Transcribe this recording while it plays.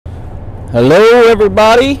Hello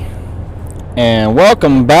everybody, and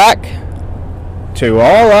welcome back to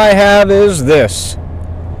All I Have Is This.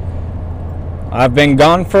 I've been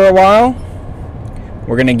gone for a while.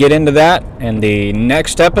 We're going to get into that in the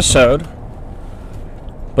next episode.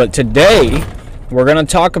 But today, we're going to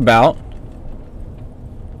talk about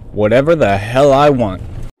whatever the hell I want.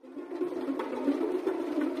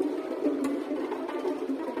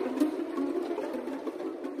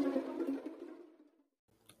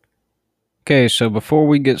 Okay, so before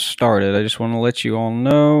we get started, I just want to let you all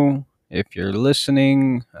know, if you're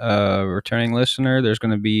listening, returning listener, there's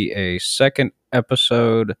going to be a second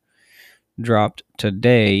episode dropped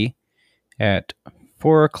today at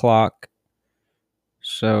 4 o'clock,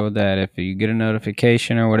 so that if you get a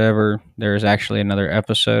notification or whatever, there's actually another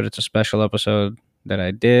episode. It's a special episode that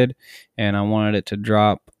I did, and I wanted it to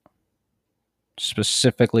drop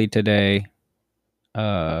specifically today,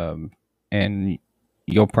 and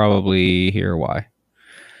you'll probably hear why.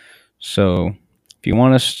 So if you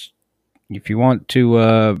want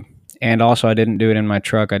to, and also I didn't do it in my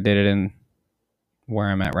truck. I did it in where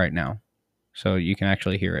I'm at right now, so you can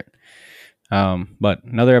actually hear it. But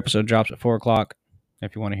another episode drops at 4 o'clock.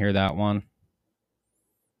 If you want to hear that one,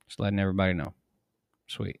 just letting everybody know.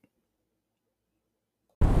 Sweet.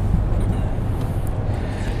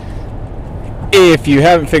 If you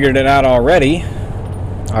haven't figured it out already,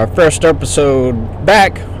 our first episode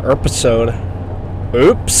back, Our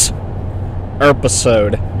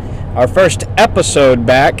first episode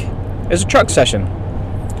back is a truck session.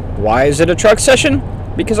 Why is it a truck session?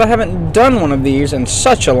 Because I haven't done one of these in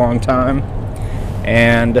such a long time.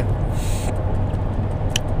 And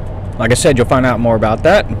like I said, you'll find out more about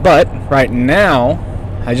that. But right now,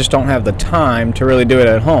 I just don't have the time to really do it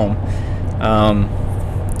at home.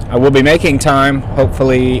 I will be making time,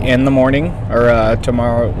 hopefully in the morning or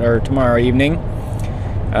tomorrow evening,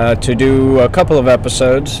 to do a couple of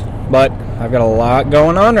episodes. But I've got a lot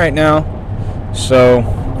going on right now, so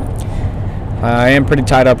I am pretty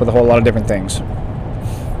tied up with a whole lot of different things.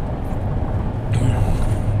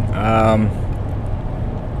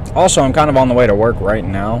 Also, I'm kind of on the way to work right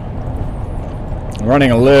now. I'm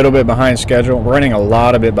running a little bit behind schedule. We're running a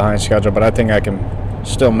lot of bit behind schedule, but I think I can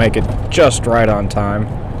still make it just right on time.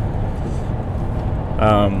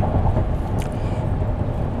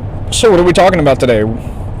 So what are we talking about today?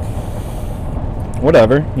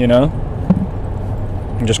 Whatever, you know.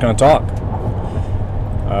 I'm just going to talk.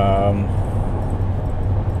 I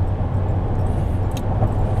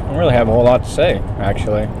don't really have a whole lot to say,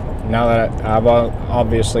 actually. Now that I've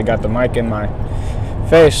obviously got the mic in my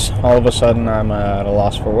face, all of a sudden I'm at a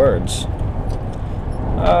loss for words.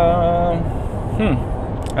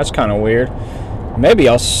 That's kind of weird. Maybe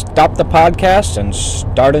I'll stop the podcast and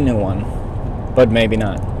start a new one, but maybe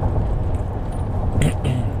not.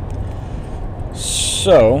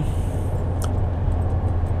 So,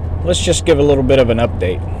 let's just give a little bit of an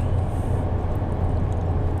update.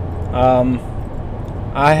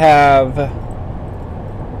 I have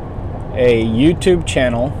a YouTube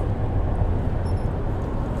channel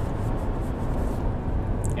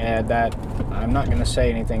that I'm not going to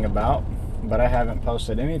say anything about, but I haven't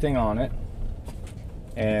posted anything on it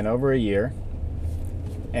in over a year,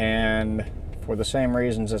 and for the same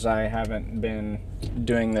reasons as I haven't been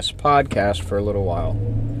doing this podcast for a little while.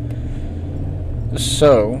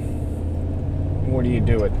 So, what do you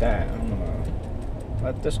do with that? I'm gonna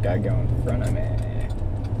let this guy go in front of me.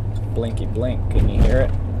 Blinky blink, can you hear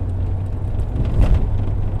it?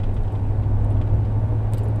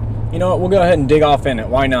 You know what, we'll go ahead and dig off in it,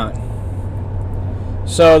 why not?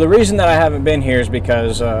 So the reason that I haven't been here is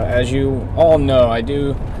because, as you all know, I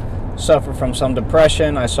do suffer from some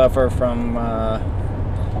depression. I suffer from,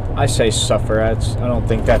 I say suffer, I don't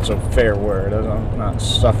think that's a fair word. I'm not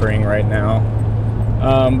suffering right now.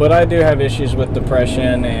 But I do have issues with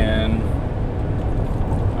depression and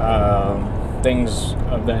things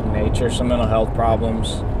of that nature, some mental health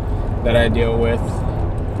problems that I deal with.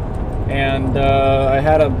 And I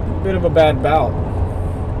had a bit of a bad bout,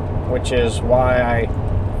 which is why I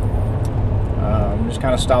just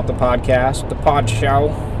kind of stopped the podcast, the pod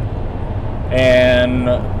show, and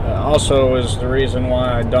also is the reason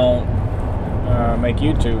why I don't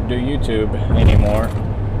do YouTube anymore.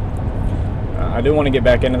 I do want to get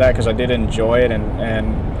back into that because I did enjoy it, and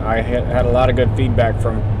I had a lot of good feedback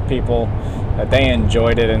from people that they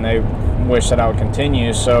enjoyed it and they wish that I would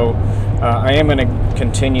continue. So I am going to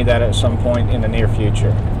continue that at some point in the near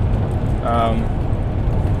future.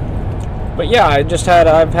 But yeah,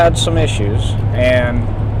 I've had some issues, and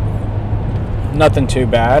nothing too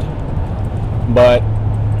bad, but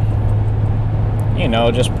you know,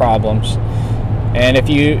 just problems. And if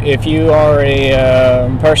you are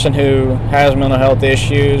a person who has mental health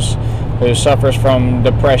issues, who suffers from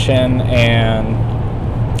depression and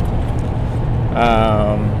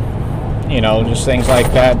just things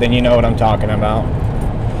like that, then you know what I'm talking about.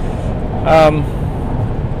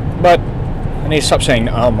 But I need to stop saying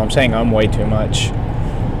I'm saying way too much.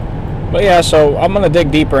 But yeah, so I'm going to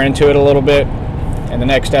dig deeper into it a little bit in the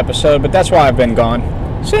next episode, but that's why I've been gone.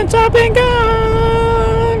 Since I've been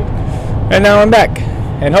gone! And now I'm back.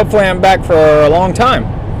 And hopefully I'm back for a long time.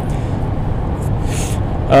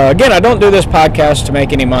 Again, I don't do this podcast to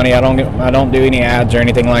make any money. I don't do any ads or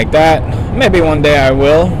anything like that. Maybe one day I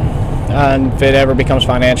will. And if it ever becomes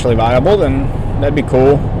financially viable, then that'd be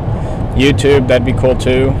cool. YouTube, that'd be cool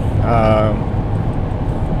too.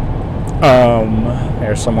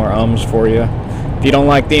 There's some more ums for you. If you don't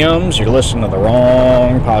like the ums, you're listening to the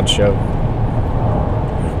wrong pod show.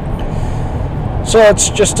 So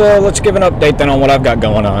let's give an update then on what I've got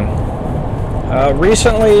going on.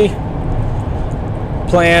 Recently,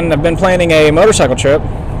 I've been planning a motorcycle trip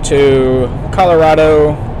to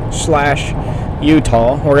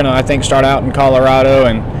Colorado/Utah. We're gonna, I think, start out in Colorado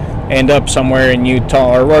and end up somewhere in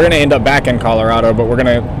Utah, or we're gonna end up back in Colorado, but we're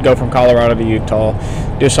gonna go from Colorado to Utah,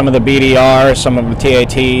 do some of the BDR, some of the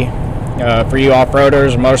TAT. For you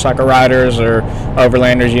off-roaders, motorcycle riders, or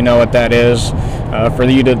overlanders, you know what that is. For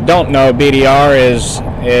you that don't know, BDR is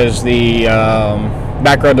the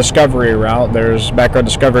backroad discovery route. There's backroad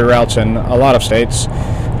discovery routes in a lot of states,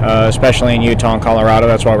 especially in Utah and Colorado.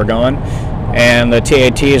 That's why we're going. And the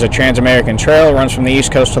TAT is a Trans-American Trail. It runs from the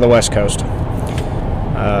East Coast to the West Coast.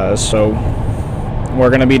 So we're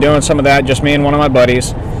going to be doing some of that, just me and one of my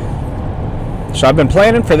buddies. So I've been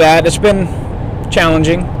planning for that. It's been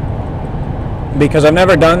challenging because I've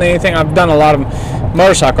never done anything. I've done a lot of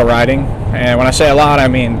motorcycle riding, and when I say a lot, I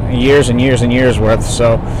mean years and years and years worth.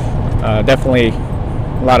 So definitely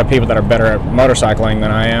a lot of people that are better at motorcycling than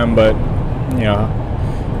I am, but you know,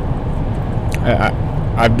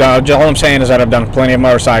 I've done, all I'm saying is that I've done plenty of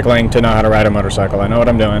motorcycling to know how to ride a motorcycle. I know what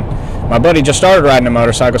I'm doing. My buddy just started riding a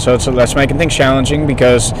motorcycle, so that's making things challenging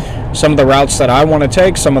because some of the routes that I want to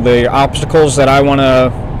take, some of the obstacles that I want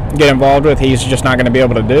to get involved with, he's just not going to be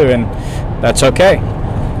able to do, and that's okay.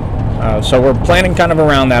 So we're planning kind of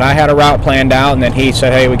around that. I had a route planned out, and then he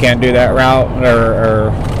said, hey, we can't do that route,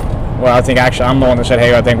 well, I think actually I'm the one that said,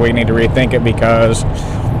 hey, I think we need to rethink it because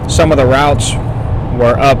some of the routes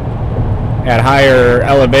were up at higher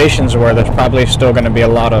elevations where there's probably still going to be a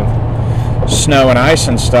lot of snow and ice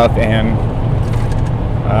and stuff, and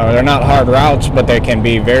they're not hard routes, but they can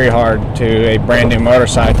be very hard to a brand new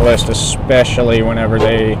motorcyclist, especially whenever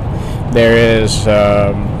there is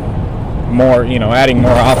more, adding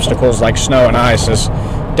more obstacles like snow and ice is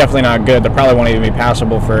definitely not good. They probably won't even be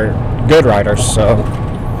passable for good riders. So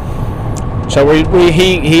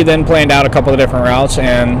he then planned out a couple of different routes,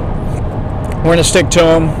 and we're going to stick to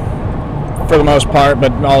them for the most part,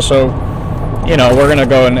 but also, we're going to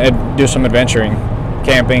go and do some adventuring,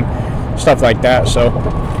 camping, stuff like that. So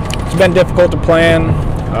it's been difficult to plan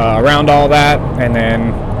around all that, and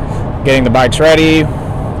then getting the bikes ready,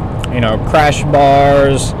 crash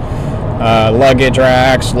bars, luggage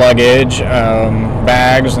racks, bags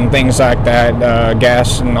and things like that,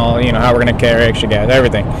 gas and all, how we're going to carry extra gas,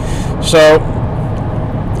 everything. So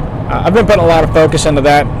I've been putting a lot of focus into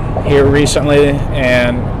that here recently,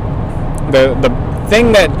 and the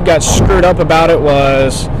thing that got screwed up about it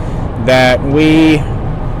was that we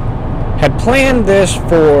had planned this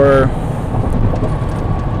for,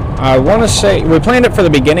 I want to say, we planned it for the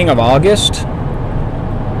beginning of August,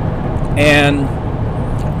 and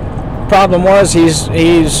problem was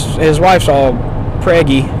his wife's all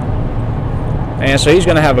preggy, and so he's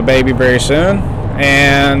going to have a baby very soon,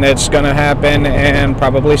 and it's going to happen in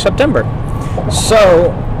probably September.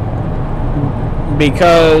 So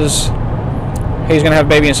because he's going to have a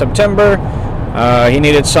baby in September, he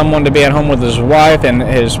needed someone to be at home with his wife, and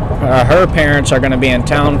her parents are going to be in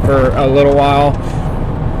town for a little while,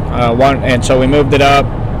 and so we moved it up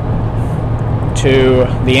to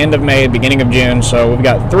the end of May, beginning of June. So we've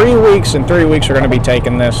got 3 weeks. In 3 weeks we're going to be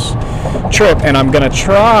taking this trip, and I'm going to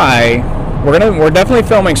try, we're definitely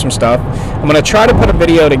filming some stuff. I'm going to try to put a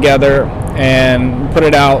video together and put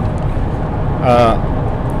it out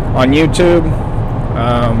on YouTube.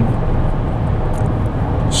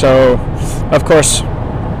 So of course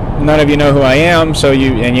none of you know who I am,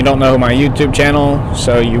 and you don't know my YouTube channel,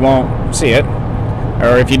 so you won't see it,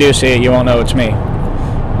 or if you do see it, you won't know it's me.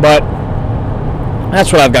 But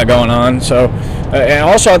that's what I've got going on. So, and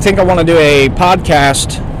also I think I want to do a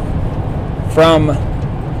podcast from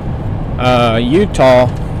Utah.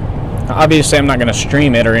 Obviously, I'm not going to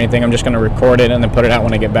stream it or anything. I'm just going to record it and then put it out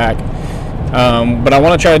when I get back. But I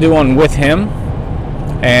want to try to do one with him,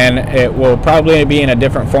 and it will probably be in a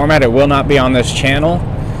different format. It will not be on this channel,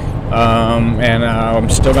 and I'm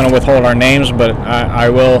still going to withhold our names, but I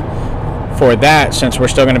will, for that, since we're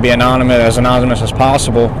still going to be anonymous as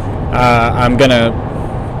possible.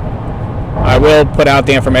 I will put out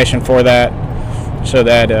the information for that, so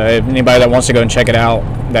that if anybody that wants to go and check it out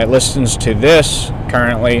that listens to this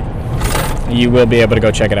currently, you will be able to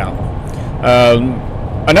go check it out.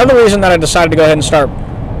 Another reason that I decided to go ahead and start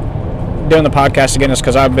doing the podcast again is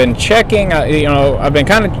because I've been checking, I've been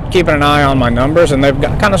kind of keeping an eye on my numbers, and they've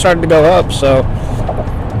kind of started to go up. So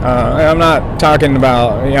I'm not talking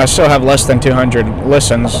about, I still have less than 200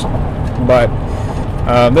 listens, but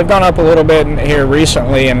they've gone up a little bit here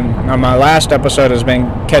recently, and my last episode has been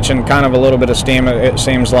catching kind of a little bit of steam, it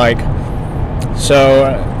seems like. So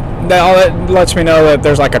that lets me know that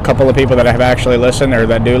there's like a couple of people that have actually listened, or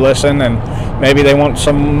that do listen, and maybe they want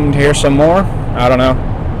to hear some more. I don't know.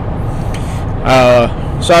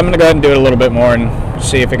 So I'm going to go ahead and do it a little bit more and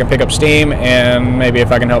see if it can pick up steam, and maybe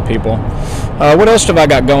if I can help people. What else have I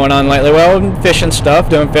got going on lately? Well, doing fishing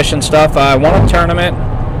stuff. I won a tournament.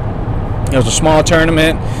 It was a small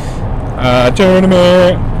tournament. Got a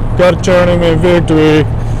tournament victory.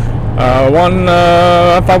 Won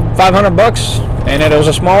 $500, and it was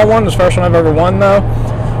a small one. It was the first one I've ever won, though.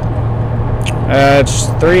 It's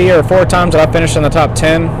 3 or 4 times that I finished in the top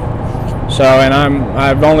 10. So, and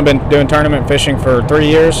I've only been doing tournament fishing for 3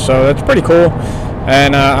 years, so it's pretty cool.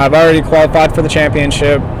 And I've already qualified for the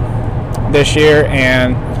championship this year,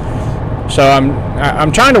 and so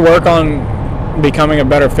I'm trying to work on becoming a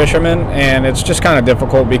better fisherman, and it's just kind of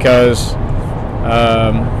difficult because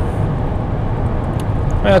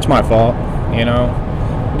it's my fault,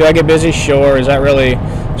 Do I get busy? Sure. Is that really?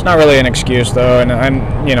 It's not really an excuse, though. And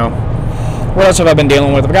what else have I been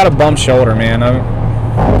dealing with? I've got a bum shoulder, man.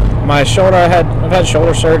 My shoulder, I've had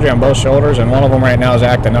shoulder surgery on both shoulders, and one of them right now is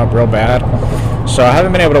acting up real bad. So I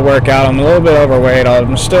haven't been able to work out. I'm a little bit overweight.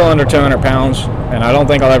 I'm still under 200 pounds, and I don't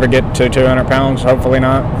think I'll ever get to 200 pounds. Hopefully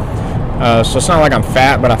not. So it's not like I'm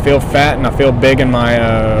fat, but I feel fat, and I feel big in my,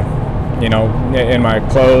 in my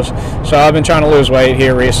clothes. So I've been trying to lose weight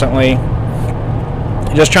here recently.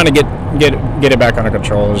 Just trying to get it back under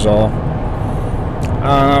control is all.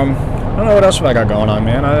 I don't know what else have I got going on,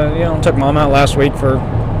 man. I took Mom out last week for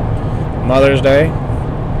Mother's Day.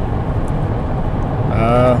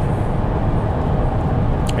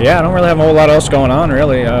 Yeah, I don't really have a whole lot else going on,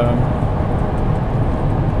 really.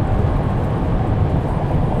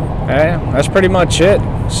 Yeah, that's pretty much it.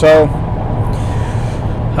 So,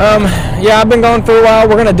 yeah, I've been going for a while.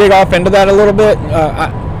 We're going to dig off into that a little bit.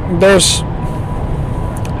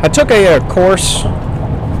 I took a course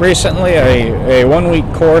recently, a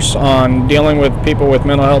 1-week course on dealing with people with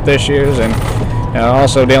mental health issues, and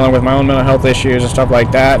also dealing with my own mental health issues and stuff like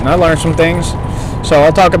that, and I learned some things. So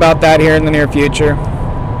I'll talk about that here in the near future.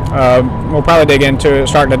 We'll probably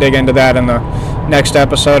starting to dig into that in the next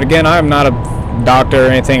episode. Again, I'm not a doctor or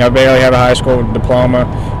anything. I barely have a high school diploma,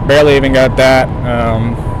 barely even got that.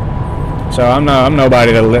 So I'm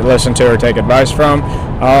nobody to listen to or take advice from.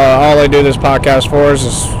 All I do this podcast for is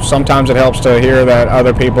sometimes it helps to hear that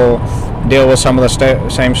other people deal with some of the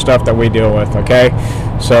same stuff that we deal with, okay?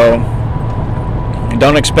 So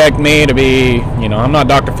don't expect me to be, I'm not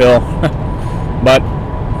Dr. Phil, but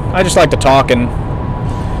I just like to talk, and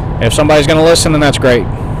if somebody's going to listen, then that's great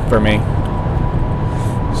for me.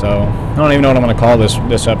 So I don't even know what I'm going to call this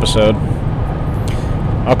episode.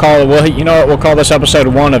 I'll call it, well, you know what, we'll call this episode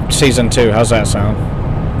 1 of season 2. How's that sound?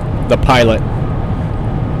 The pilot.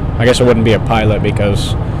 I guess it wouldn't be a pilot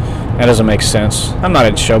because that doesn't make sense. I'm not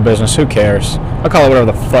in show business. Who cares? I'll call it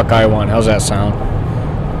whatever the fuck I want. How's that sound?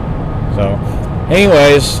 So,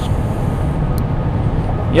 anyways,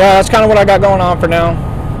 yeah, that's kind of what I got going on for now.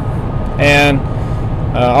 And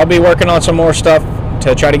I'll be working on some more stuff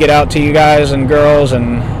to try to get out to you guys and girls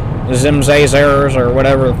and zimzazers or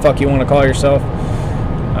whatever the fuck you want to call yourself.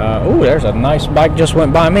 Ooh, there's a nice bike just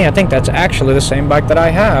went by me. I think that's actually the same bike that I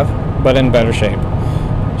have, but in better shape.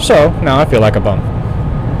 So, now I feel like a bum.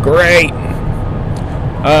 Great!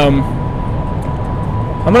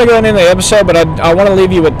 I'm going to go into the episode, but I want to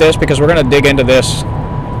leave you with this because we're going to dig into this.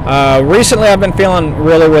 Recently, I've been feeling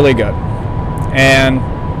really, really good. And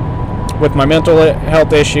with my mental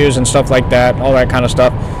health issues and stuff like that, all that kind of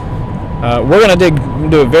stuff, we're going to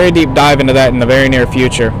do a very deep dive into that in the very near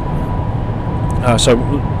future. So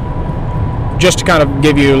just to kind of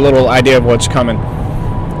give you a little idea of what's coming,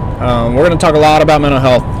 we're going to talk a lot about mental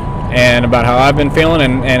health and about how I've been feeling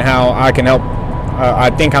and how I can help. I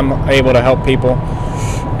think I'm able to help people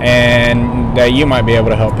and that you might be able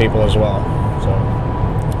to help people as well. So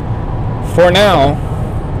for now,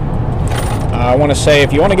 I want to say,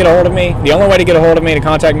 if you want to get a hold of me, the only way to get a hold of me, to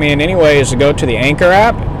contact me in any way, is to go to the Anchor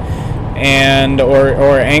app, and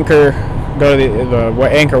or Anchor, go to the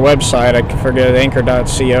Anchor website. I forget,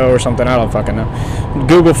 anchor.co or something, I don't fucking know.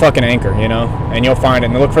 Google fucking Anchor, you know, and you'll find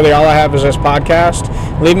it. And look for the All I Have Is This podcast.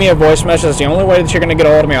 Leave me a voice message. It's the only way that you're going to get a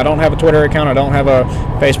hold of me. I don't have a Twitter account. I don't have a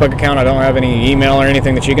Facebook account. I don't have any email or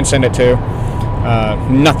anything that you can send it to.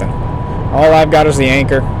 Nothing. All I've got is the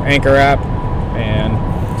Anchor app.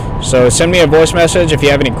 And so send me a voice message if you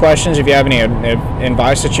have any questions, if you have any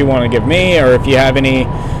advice that you want to give me, or if you have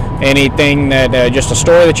anything that just a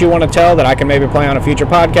story that you want to tell that I can maybe play on a future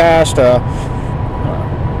podcast.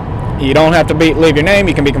 You don't have to leave your name.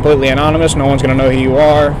 You can be completely anonymous. No one's going to know who you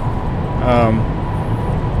are.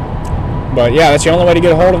 But yeah, that's the only way to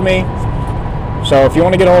get a hold of me. So if you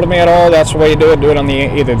want to get a hold of me at all, that's the way you do it. Do it on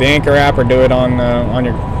either the Anchor app, or do it on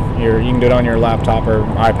your you can do it on your laptop or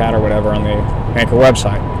iPad or whatever on the Anchor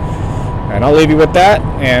website. And I'll leave you with that,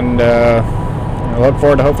 and I look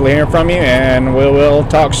forward to hopefully hearing from you, and we'll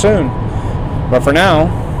talk soon. But for now,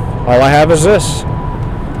 all I have is this.